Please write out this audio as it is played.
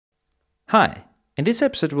Hi! In this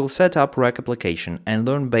episode we'll set up Rack application and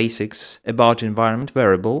learn basics about environment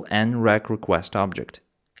variable and Rack request object.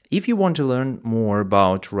 If you want to learn more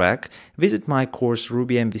about Rack, visit my course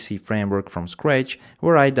Ruby MVC Framework from Scratch,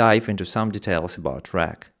 where I dive into some details about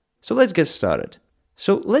Rack. So let's get started.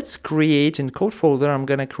 So let's create in code folder. I'm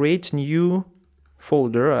gonna create new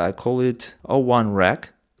folder. I call it O1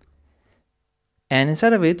 Rack. And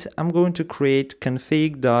inside of it, I'm going to create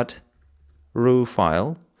config.ru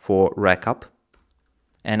file for rackup,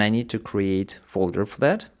 and I need to create folder for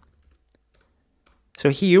that. So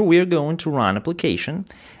here we are going to run application,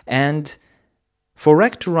 and for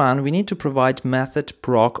Rack to run we need to provide method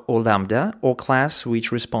proc or lambda or class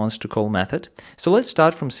which responds to call method. So let's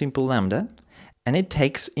start from simple lambda, and it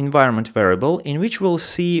takes environment variable in which we'll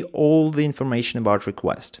see all the information about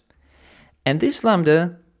request. And this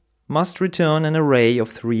lambda must return an array of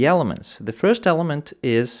 3 elements. The first element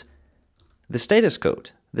is the status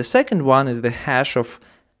code. The second one is the hash of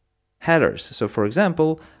headers. So for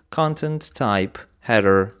example, content type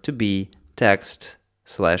header to be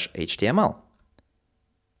text/HTML.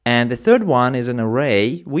 And the third one is an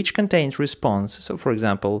array which contains response. So for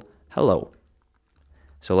example, hello.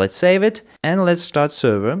 So let's save it and let's start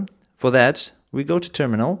server. For that, we go to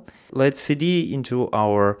terminal. Let's cd into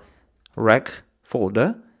our Rack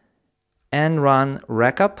folder and run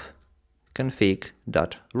rackup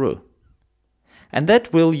config.ru. And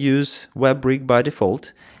that will use WebRig by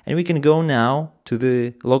default, and we can go now to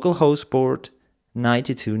the localhost port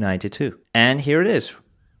 9292. And here it is.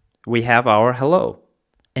 We have our hello.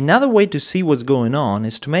 Another way to see what's going on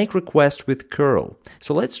is to make requests with curl.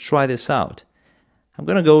 So let's try this out. I'm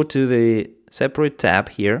going to go to the separate tab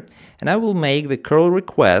here, and I will make the curl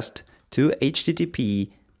request to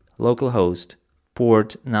HTTP localhost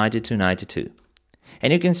port 9292.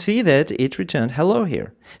 And you can see that it returned hello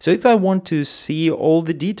here. So if I want to see all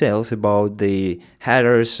the details about the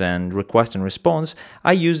headers and request and response,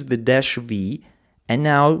 I use the -v, and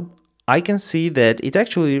now I can see that it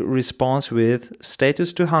actually responds with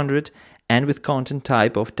status 200 and with content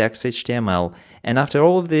type of text HTML. And after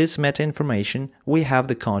all of this meta information, we have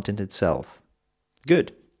the content itself.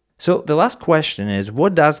 Good. So the last question is,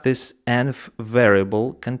 what does this env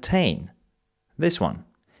variable contain? This one.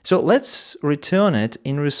 So let's return it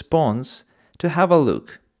in response to have a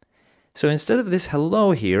look. So instead of this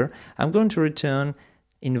hello here, I'm going to return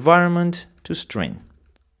environment to string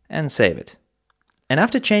and save it. And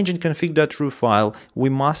after changing config.ru file, we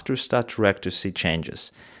must restart Rack to see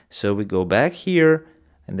changes. So we go back here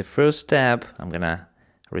in the first tab, I'm gonna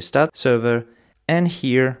restart server, and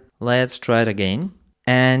here let's try it again.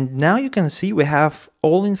 And now you can see we have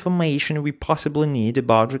all information we possibly need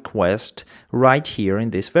about request right here in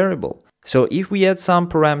this variable. So if we add some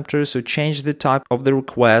parameters or change the type of the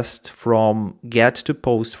request from get to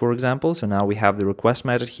post, for example, so now we have the request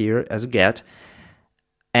method here as get,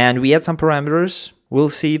 and we add some parameters, we'll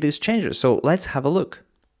see these changes. So let's have a look.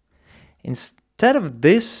 Instead of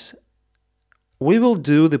this, we will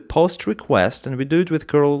do the post request, and we do it with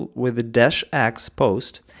curl with the -x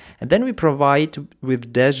post, and then we provide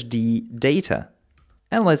with -d data,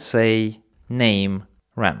 and let's say name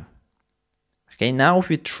ram. Okay, now if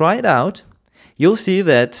we try it out, you'll see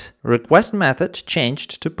that request method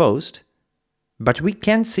changed to post, but we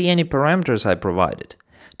can't see any parameters I provided.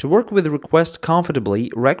 To work with request comfortably,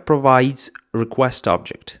 Rack provides request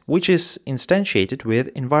object, which is instantiated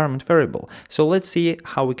with environment variable. So let's see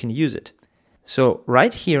how we can use it. So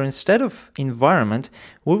right here, instead of environment,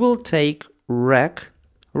 we will take Rack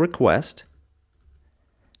request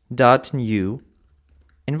dot new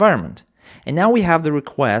environment. And now we have the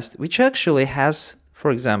request, which actually has,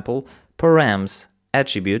 for example, params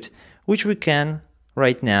attribute, which we can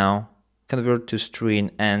right now convert to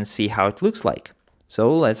string and see how it looks like.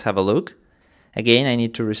 So let's have a look. Again, I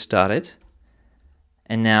need to restart it.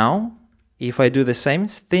 And now, if I do the same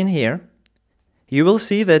thing here, you will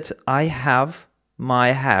see that I have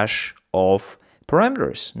my hash of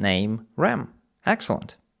parameters, name, ram.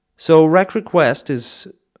 Excellent. So Rack request is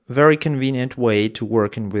a very convenient way to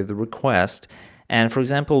working with the request. And for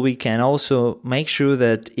example, we can also make sure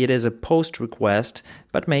that it is a post request,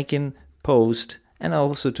 but making post and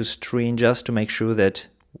also to string just to make sure that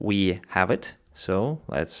we have it. So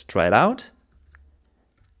let's try it out.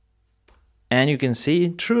 And you can see,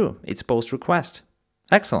 true, it's post request.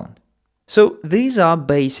 Excellent. So these are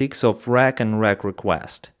basics of Rack and Rack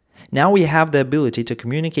request. Now we have the ability to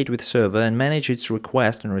communicate with server and manage its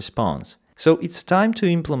request and response. So it's time to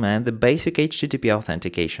implement the basic HTTP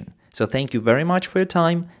authentication. So thank you very much for your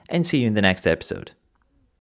time and see you in the next episode.